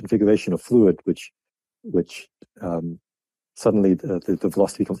some configuration of fluid which suddenly the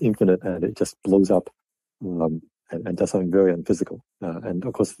velocity becomes infinite and it just blows up and does something very unphysical. And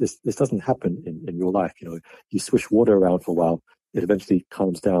of course, this doesn't happen in real life. You swish water around for a while, it eventually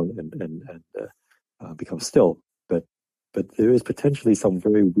calms down and becomes still. But there is potentially some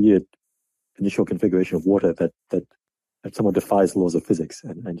very weird initial configuration of water that somewhat defies the laws of physics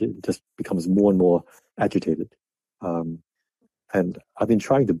and it just becomes more and more agitated. And I've been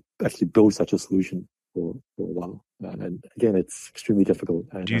trying to actually build such a solution for a while. And again, it's extremely difficult.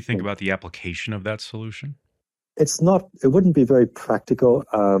 Do you think about the application of that solution? It wouldn't be very practical.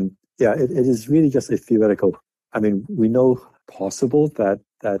 Yeah, it is really just a theoretical. I mean, we know possible that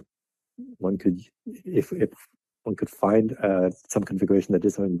one could, if one could find some configuration that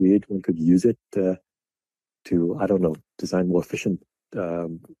is something weird, one could use it to, I don't know, design more efficient,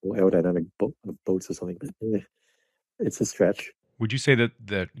 more aerodynamic boats or something. But it's a stretch. Would you say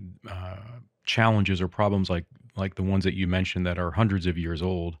that challenges or problems like the ones that you mentioned that are hundreds of years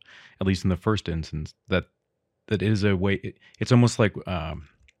old, at least in the first instance, that is a way? It's almost like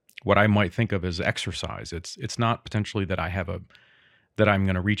what I might think of as exercise. It's not potentially that I'm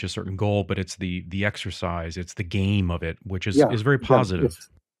going to reach a certain goal, but it's the exercise, it's the game of it, which Yeah, is very yeah, positive.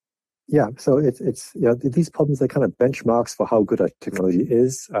 so it's these problems are kind of benchmarks for how good our technology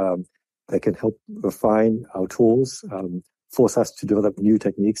is. They can help refine our tools, force us to develop new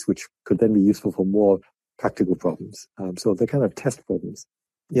techniques, which could then be useful for more practical problems. So they're kind of test problems.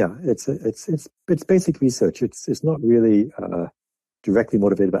 Yeah, it's basic research. It's not really directly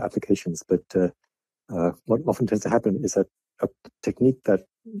motivated by applications, but what often tends to happen is that a technique that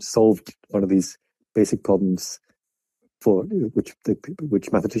solved one of these basic problems for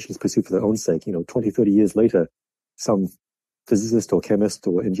which mathematicians pursue for their own sake, 20, 30 years later, some physicist or chemist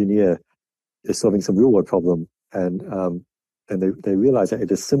or engineer is solving some real world problem, and they realize that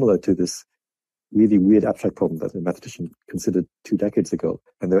it is similar to this really weird abstract problem that the mathematician considered 2 decades ago,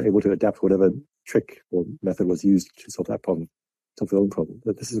 and they're able to adapt whatever trick or method was used to solve that problem, solve their own problem.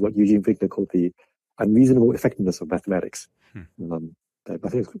 This is what Eugene Wigner called the unreasonable effectiveness of mathematics. That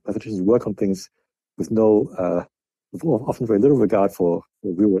mathematicians work on things with often very little regard for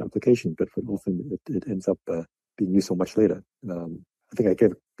real world application, but often it ends up being useful much later. I think I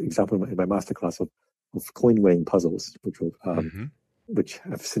gave an example in my masterclass of coin weighing puzzles, which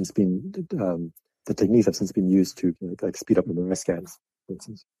have since been the techniques have since been used to speed up MRI scans, for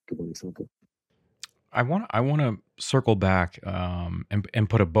instance. Give one example. I want to circle back and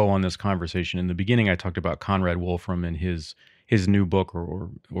put a bow on this conversation. In the beginning, I talked about Conrad Wolfram and his new book, or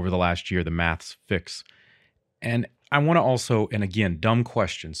over the last year, The Math's Fix. And I want to also, and again, dumb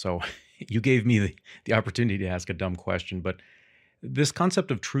question. So you gave me the opportunity to ask a dumb question, but this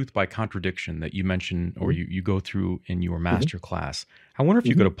concept of truth by contradiction that you mentioned, or you go through in your master class, I wonder if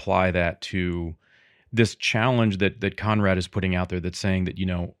you could apply that to this challenge that Conrad is putting out there, that's saying that,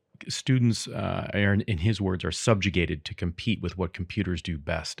 students, are, in his words, are subjugated to compete with what computers do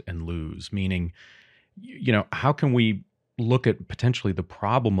best and lose. Meaning, how can we look at potentially the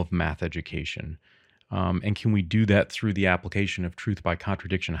problem of math education, and can we do that through the application of truth by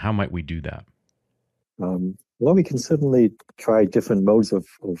contradiction? How might we do that? Well, we can certainly try different modes of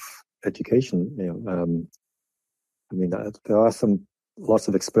education. There are lots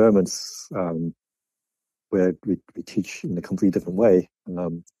of experiments where we teach in a completely different way.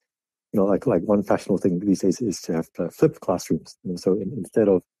 Like one fashionable thing these days is to have flipped classrooms. So instead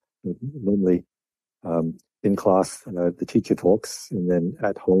of normally in class, the teacher talks, and then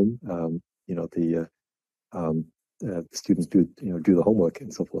at home, the students do the homework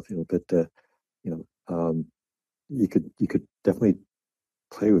and so forth. But you could definitely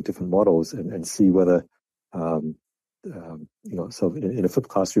play with different models and see whether so in a flipped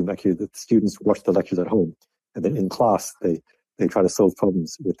classroom, actually the students watch the lectures at home, and then in class they try to solve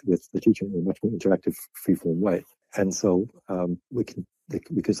problems with the teacher in a much more interactive, free-form way. And so we can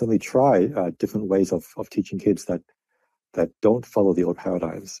certainly try different ways of teaching kids that don't follow the old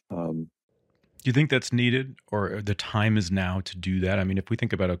paradigms. Do you think that's needed, or the time is now to do that? I mean, if we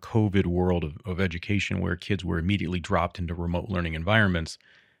think about a COVID world of education where kids were immediately dropped into remote learning environments,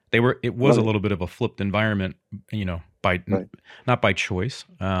 it was a little bit of a flipped environment, not by choice.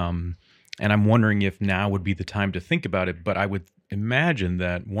 And I'm wondering if now would be the time to think about it. But I would imagine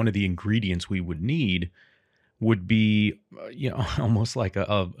that one of the ingredients we would need would be, almost like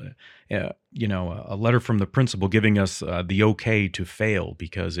a letter from the principal giving us the okay to fail,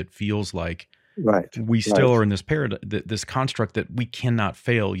 because it feels like we still are in this this construct that we cannot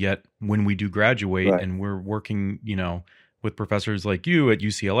fail. Yet when we do graduate and we're working, with professors like you at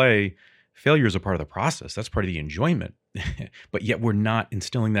UCLA, failure is a part of the process. That's part of the enjoyment. But yet we're not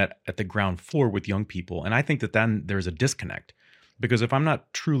instilling that at the ground floor with young people. And I think that then there's a disconnect, because if I'm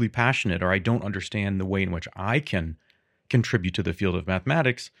not truly passionate, or I don't understand the way in which I can contribute to the field of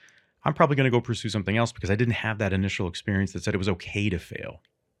mathematics, I'm probably going to go pursue something else because I didn't have that initial experience that said it was okay to fail.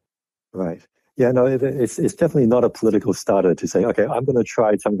 Right. Yeah, no, it's definitely not a political starter to say, okay, I'm going to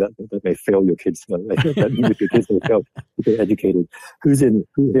try something that may fail your kids. That means your kids will fail if they're educated. Who's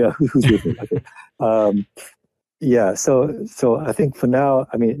with me? Okay. So I think for now,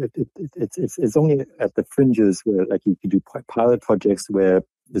 I mean, it's only at the fringes where, like, you can do pilot projects where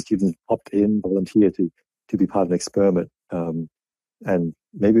the students opt in, volunteer to be part of an experiment, and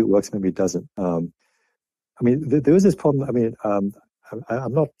maybe it works, maybe it doesn't. There is this problem.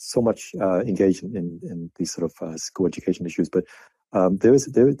 I'm not so much engaged in these sort of school education issues, but I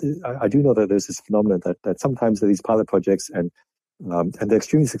do know that there's this phenomenon that sometimes there are these pilot projects and they're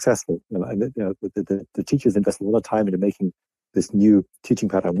extremely successful. The teachers invest a lot of time into making this new teaching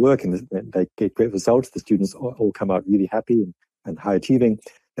pattern work, and they get great results. The students all come out really happy and high achieving,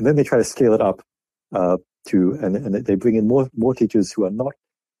 and then they try to scale it up and they bring in more teachers who are not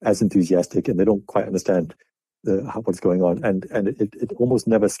as enthusiastic, and they don't quite understand what's going on, and it almost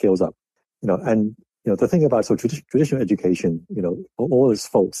never scales up. And the thing about traditional education, for all its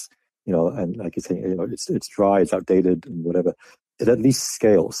faults, and like you're saying, it's dry, it's outdated, and whatever, it at least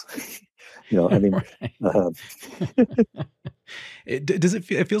scales. I mean,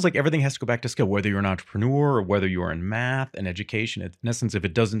 it feels like everything has to go back to scale, whether you're an entrepreneur or whether you are in math and education. In essence, if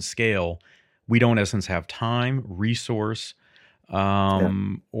it doesn't scale, we don't, in essence, have time, resource,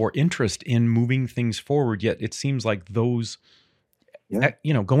 or interest in moving things forward. Yet it seems like those,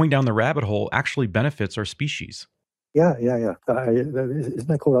 going down the rabbit hole actually benefits our species. Yeah. Isn't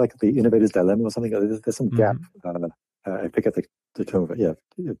that called like the innovator's dilemma or something? There's some gap. I pick up the term, but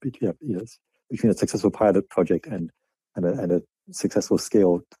between a successful pilot project and a successful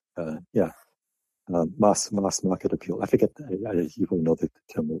scaled, mass market appeal. I forget. You probably know the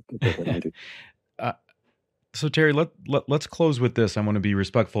term better than I do. So Terry, let's close with this. I want to be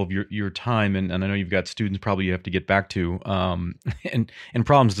respectful of your time, and I know you've got students probably you have to get back to, and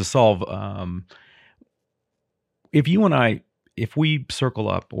problems to solve. If we circle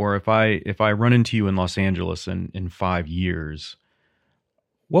up, or if I run into you in Los Angeles in 5 years,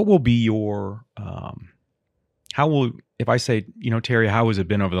 what will be your if I say, Terry, how has it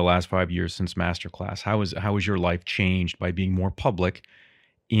been over the last 5 years since Masterclass? How has your life changed by being more public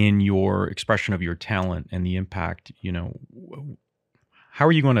in your expression of your talent and the impact? How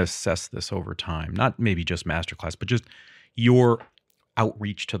are you going to assess this over time? Not maybe just Masterclass, but just your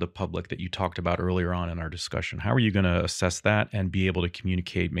outreach to the public that you talked about earlier on in our discussion. How are you going to assess that and be able to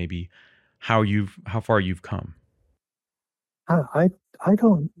communicate maybe how far you've come? I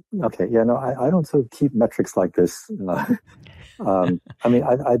don't. Okay, I don't sort of keep metrics like this. I mean,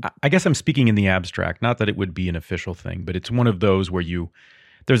 I guess I'm speaking in the abstract. Not that it would be an official thing, but it's one of those where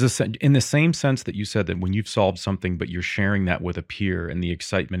in the same sense that you said that when you've solved something, but you're sharing that with a peer and the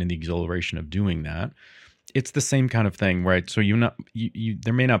excitement and the exhilaration of doing that, it's the same kind of thing, right? So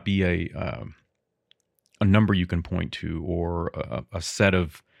there may not be a number you can point to or a set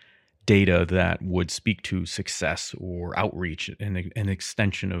of data that would speak to success or outreach and an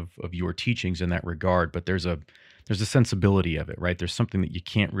extension of your teachings in that regard. But there's a sensibility of it, right? There's something that you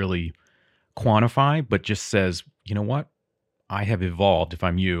can't really quantify, but just says, you know what? I have evolved, if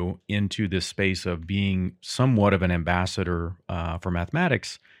I'm you, into this space of being somewhat of an ambassador for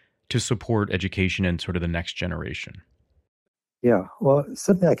mathematics to support education and sort of the next generation. Yeah, well,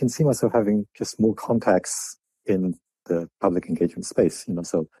 certainly I can see myself having just more contacts in the public engagement space.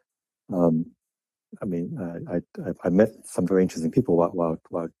 So, I mean, I met some very interesting people while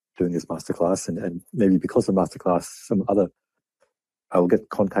doing this masterclass, and maybe because of masterclass, I will get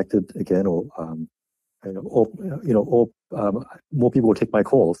contacted again, or more people will take my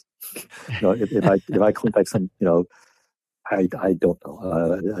calls. If I contact some, I don't know,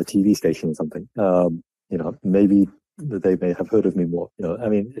 a TV station or something, maybe they may have heard of me more. I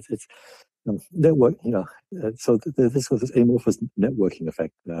mean, it's network. So this was this amorphous networking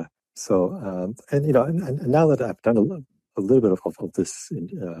effect. And now that I've done a little bit of this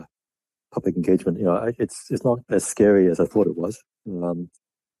public engagement, it's not as scary as I thought it was.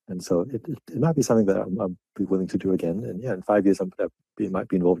 And so it might be something that I'll be willing to do again. And in 5 years, I might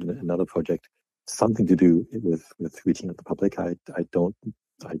be involved in another project, something to do with reaching out the public. I don't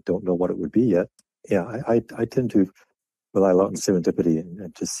know what it would be yet. Yeah, I tend to rely a lot on serendipity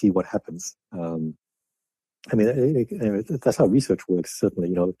and to see what happens. I mean, that's how research works.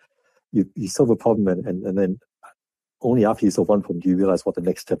 Certainly, you solve a problem and then only after you solve one problem do you realize what the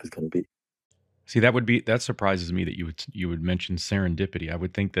next step is going to be. See, that surprises me that you would mention serendipity. I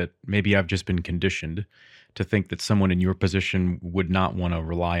would think that maybe I've just been conditioned to think that someone in your position would not want to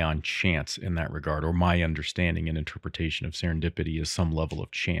rely on chance in that regard, or my understanding and interpretation of serendipity is some level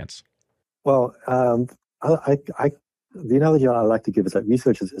of chance. Well, the analogy I like to give is that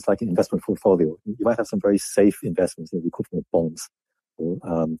research is like an investment portfolio. You might have some very safe investments, the equivalent of bonds, or,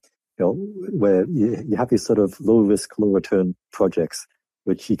 where you have these sort of low risk, low return projects,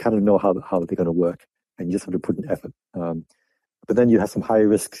 which you kind of know how they're going to work, and you just have to put in effort. But then you have some high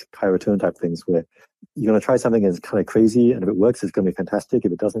risk, high return type things where you're going to try something and it's kind of crazy, and if it works, it's going to be fantastic.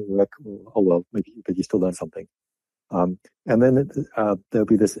 If it doesn't work, oh well, maybe, but you still learn something. And then there'll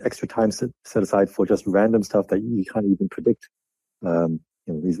be this extra time set aside for just random stuff that you can't even predict.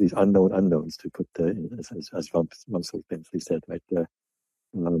 These unknown unknowns, to put as Rumsfeld famously said, right?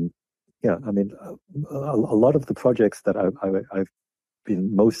 I mean, a lot of the projects that I've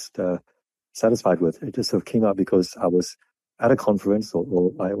been most satisfied with, it just sort of came out because I was at a conference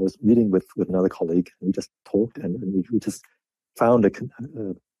or I was meeting with another colleague, and we just talked and we just found a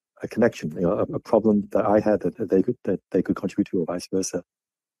connection, a problem that I had that they could contribute to, or vice versa.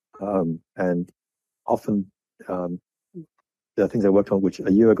 And often there are things I worked on which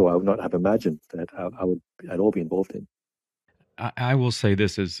a year ago I would not have imagined that I would at all be involved in. I will say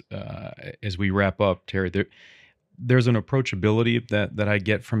this as we wrap up, Terry. There's an approachability that I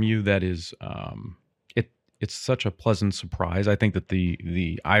get from you that is it's such a pleasant surprise. I think that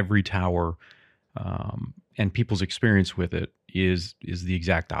the ivory tower and people's experience with it is the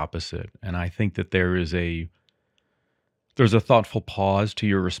exact opposite. And I think that there's a thoughtful pause to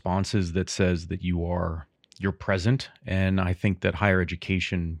your responses that says that you're present. And I think that higher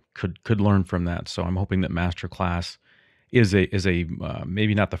education could learn from that. So I'm hoping that Masterclass is a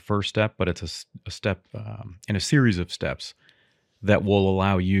maybe not the first step, but it's a step in a series of steps that will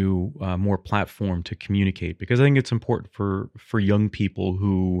allow you more platform to communicate. Because I think it's important for young people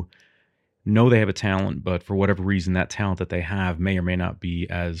who know they have a talent, but for whatever reason, that talent that they have may or may not be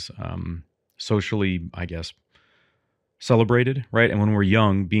as socially, I guess, celebrated, right? And when we're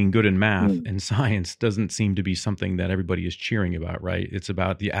young, being good in math and science doesn't seem to be something that everybody is cheering about, right? It's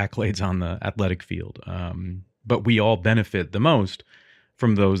about the accolades on the athletic field. But we all benefit the most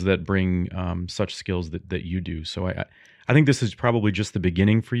from those that bring such skills that you do. So I think this is probably just the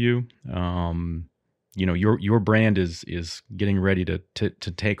beginning for you. Your brand is getting ready to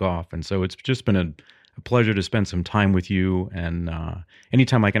take off, and so it's just been a pleasure to spend some time with you. And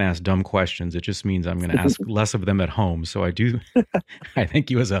anytime I can ask dumb questions, it just means I'm going to ask less of them at home. So I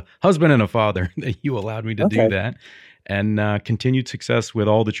thank you as a husband and a father that you allowed me to do that. And continued success with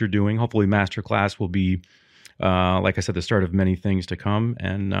all that you're doing. Hopefully, Masterclass will be, like I said, the start of many things to come.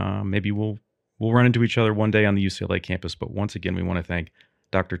 And maybe we'll run into each other one day on the UCLA campus. But once again, we want to thank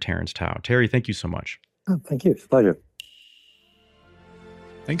Dr. Terence Tao. Terry, thank you so much. Oh, thank you. It's a pleasure.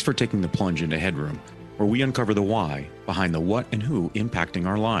 Thanks for taking the plunge into HeadRoom, where we uncover the why behind the what and who impacting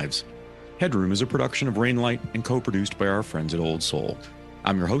our lives. HeadRoom is a production of Rainlight and co-produced by our friends at Old Soul.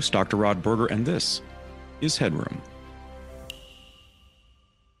 I'm your host, Dr. Rod Berger, and this is HeadRoom.